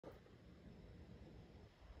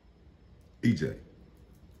EJ,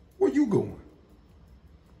 where you going?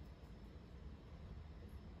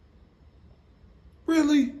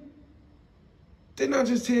 Really? Didn't I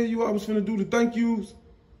just tell you I was finna do the thank yous?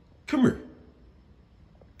 Come here.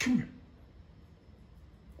 Come here.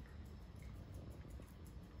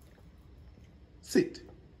 Sit.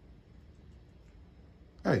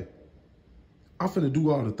 Hey, I'm finna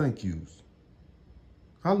do all the thank yous.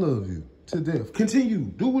 I love you to death. Continue.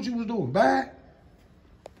 Do what you was doing. Bye.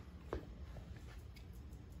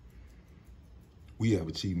 We have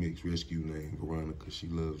a Cheat Mix rescue named Veronica. She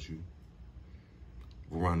loves you.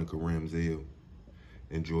 Veronica Ramsell.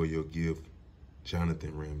 Enjoy your gift.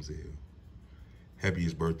 Jonathan Ramsell.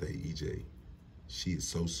 Happiest birthday, EJ. She is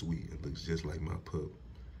so sweet and looks just like my pup,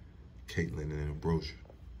 Caitlin and Ambrosia.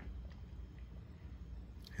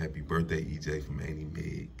 Happy birthday, EJ, from Annie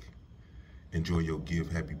Meg. Enjoy your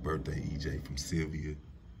gift. Happy birthday, EJ, from Sylvia.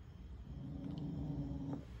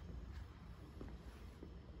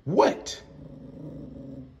 What?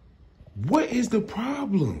 What is the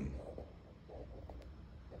problem?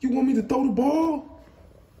 You want me to throw the ball?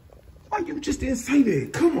 Why you just didn't say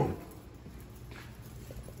that? Come on.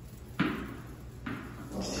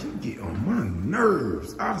 She get on my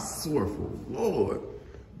nerves. I swear for Lord.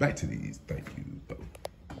 Back to these thank yous, though.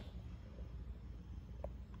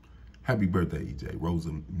 Happy birthday, EJ.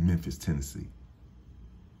 Rosa, Memphis, Tennessee.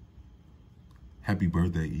 Happy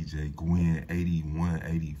birthday, EJ. Gwen,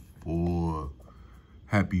 8184.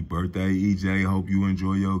 Happy birthday, EJ. Hope you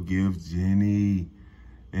enjoy your gift, Jenny.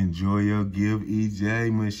 Enjoy your gift,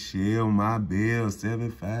 EJ. Michelle, my bell,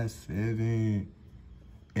 757.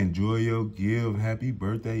 Enjoy your gift. Happy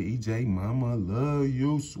birthday, EJ. Mama, love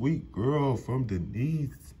you, sweet girl, from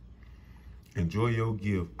Denise. Enjoy your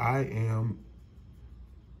gift. I am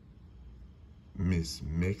Miss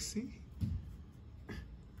Mexi,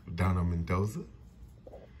 Donna Mendoza.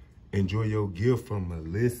 Enjoy your gift from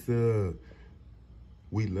Melissa.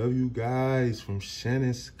 We love you guys, from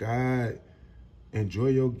Shannon Scott. Enjoy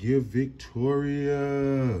your gift,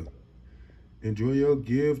 Victoria. Enjoy your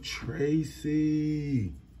gift,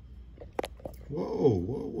 Tracy. Whoa,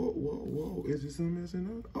 whoa, whoa, whoa, whoa. Is there something missing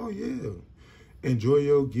up? Oh, yeah. Enjoy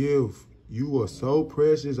your gift. You are so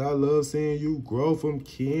precious. I love seeing you grow, from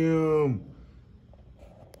Kim.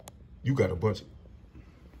 You got a bunch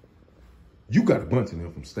of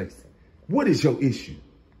them from Stacy. What is your issue?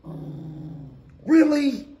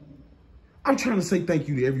 Really? I'm trying to say thank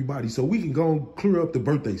you to everybody so we can go and clear up the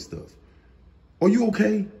birthday stuff. Are you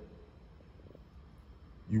okay?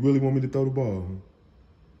 You really want me to throw the ball, huh?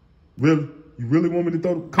 Really? You really want me to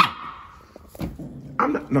throw the... Come on.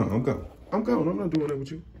 I'm gone. I'm gone. I'm not doing that with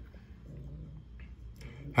you.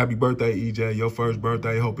 Happy birthday, EJ. Your first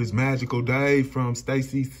birthday. Hope it's magical day, from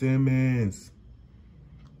Stacy Simmons.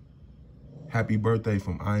 Happy birthday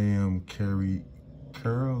from I am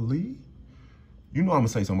Carol Lee. You know I'm gonna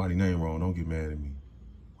say somebody's name wrong. Don't get mad at me,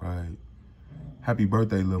 right? Happy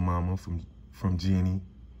birthday, little mama, from Jenny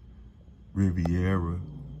Riviera.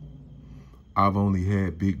 I've only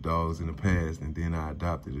had big dogs in the past, and then I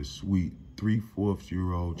adopted a sweet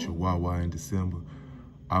 3/4-year-old Chihuahua in December.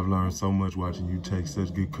 I've learned so much watching you take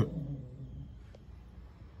such good care.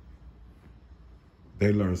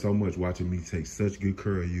 They learned so much watching me take such good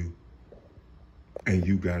care of you, and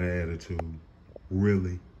you got an attitude.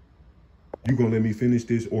 Really? You gonna let me finish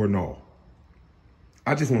this or no?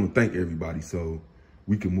 I just want to thank everybody so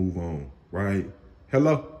we can move on, right?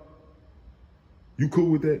 Hello? You cool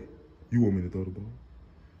with that? You want me to throw the ball?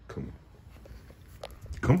 Come on.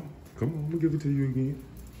 Come on. Come on. I'm gonna give it to you again.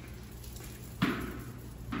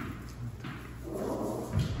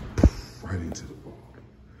 Right into the ball.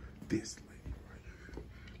 This lady right here.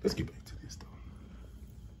 Let's get back to this though.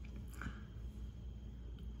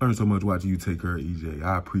 Learned so much watching you take care of EJ.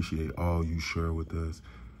 I appreciate all you share with us.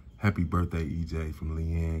 Happy birthday, EJ, from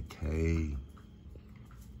Leanne K.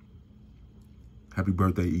 Happy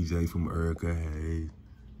birthday, EJ, from Erica Hayes.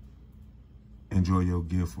 Enjoy your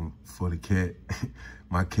gift for the cat.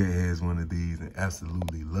 My cat has one of these and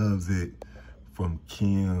absolutely loves it, from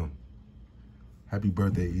Kim. Happy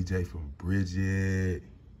birthday, EJ, from Bridget.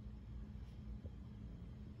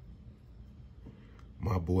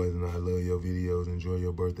 My boys and I love your videos. Enjoy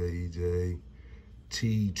your birthday, EJ.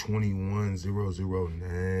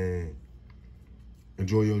 T21009.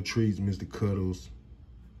 Enjoy your treats, Mr. Cuddles.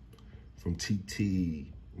 From TT,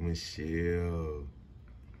 Michelle.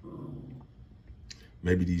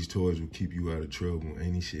 Maybe these toys will keep you out of trouble,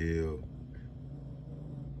 ain't he, Shell?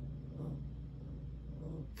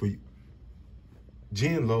 For you,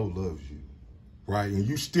 Jen Lowe loves you, right? And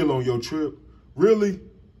you still on your trip? Really?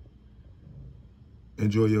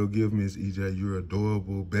 Enjoy your gift, Miss EJ. You're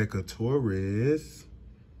adorable. Becca Torres.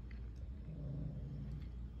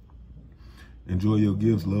 Enjoy your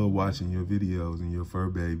gifts. Love watching your videos and your fur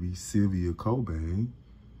baby, Sylvia Cobain.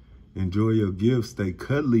 Enjoy your gifts. Stay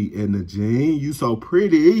cuddly, Edna Jean. You so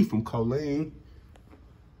pretty, from Colleen.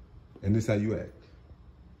 And this how you act.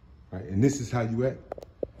 Right? And this is how you act.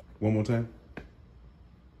 One more time.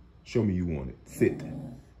 Show me you want it. Sit.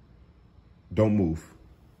 Don't move.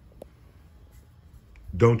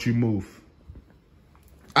 Don't you move.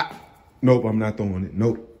 Nope, I'm not throwing it.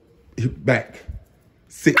 Nope. Back.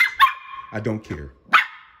 Sit. I don't care.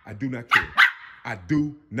 I do not care. I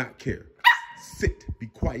do not care. Sit. Be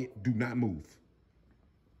quiet. Do not move.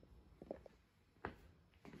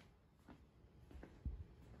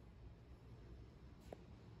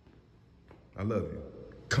 I love you.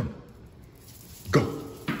 Come. Go.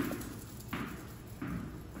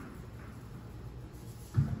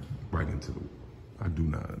 Right into the wall. I do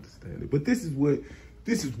not understand it. But this is what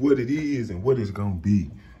it is and what it's gonna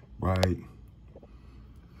be, right?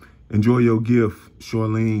 Enjoy your gift,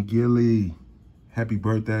 Charlene Gilly. Happy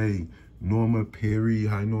birthday, Norma Perry.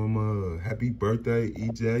 Hi, Norma. Happy birthday,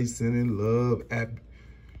 EJ. Sending love.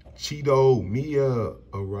 Cheeto, Mia,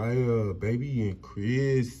 Araya, Baby, and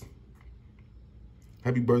Chris.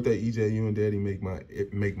 Happy birthday, EJ. You and Daddy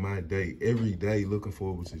make my day every day. Looking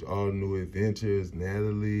forward to all new adventures.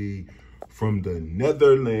 Natalie from the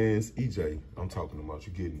Netherlands. EJ, I'm talking about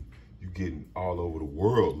you getting all over the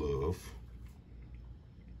world love.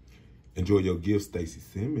 Enjoy your gift, Stacy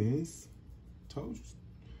Simmons. Told you.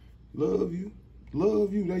 Love you.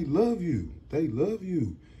 Love you. They love you. They love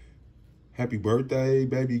you. Happy birthday,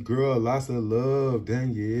 baby girl. Lots of love,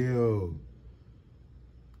 Danielle.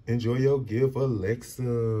 Enjoy your gift,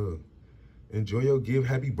 Alexa. Enjoy your gift.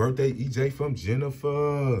 Happy birthday, EJ, from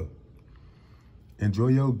Jennifer. Enjoy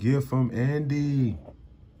your gift from Andy.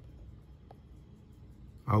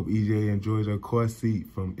 I hope EJ enjoys her car seat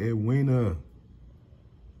from Edwina.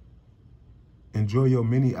 Enjoy your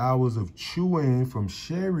many hours of chewing from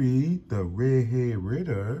Sherry, the redhead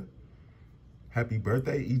Ritter. Happy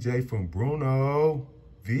birthday, EJ, from Bruno,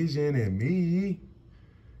 Vision, and me.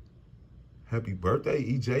 Happy birthday,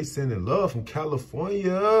 EJ, sending love from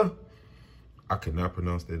California. I cannot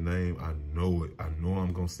pronounce that name. I know it. I know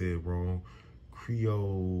I'm going to say it wrong.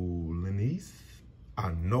 Creolinice.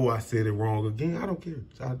 I know I said it wrong again. I don't care.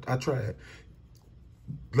 I tried.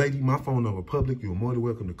 Lady, my phone number public. You're more than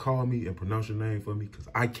welcome to call me and pronounce your name for me because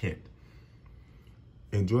I can't.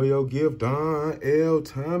 Enjoy your gift, Don L.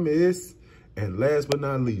 Thomas. And last but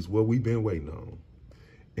not least, what we've been waiting on.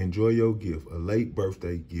 Enjoy your gift, a late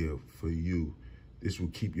birthday gift for you. This will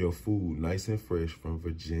keep your food nice and fresh from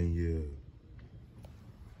Virginia.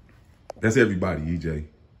 That's everybody, EJ.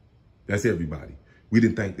 That's everybody. We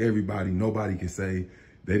didn't thank everybody. Nobody can say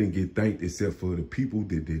they didn't get thanked except for the people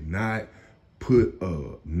that did not put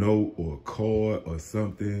a note or a card or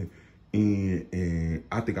something in. And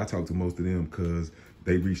I think I talked to most of them because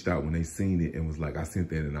they reached out when they seen it and was like, I sent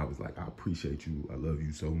that and I was like, I appreciate you. I love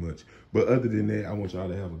you so much. But other than that, I want y'all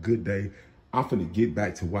to have a good day. I'm finna get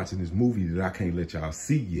back to watching this movie that I can't let y'all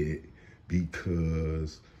see yet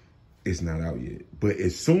because it's not out yet. But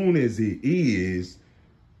as soon as it is,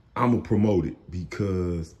 I'm gonna promote it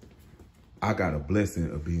because I got a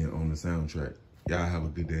blessing of being on the soundtrack. Y'all have a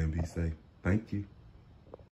good day and be safe. Thank you.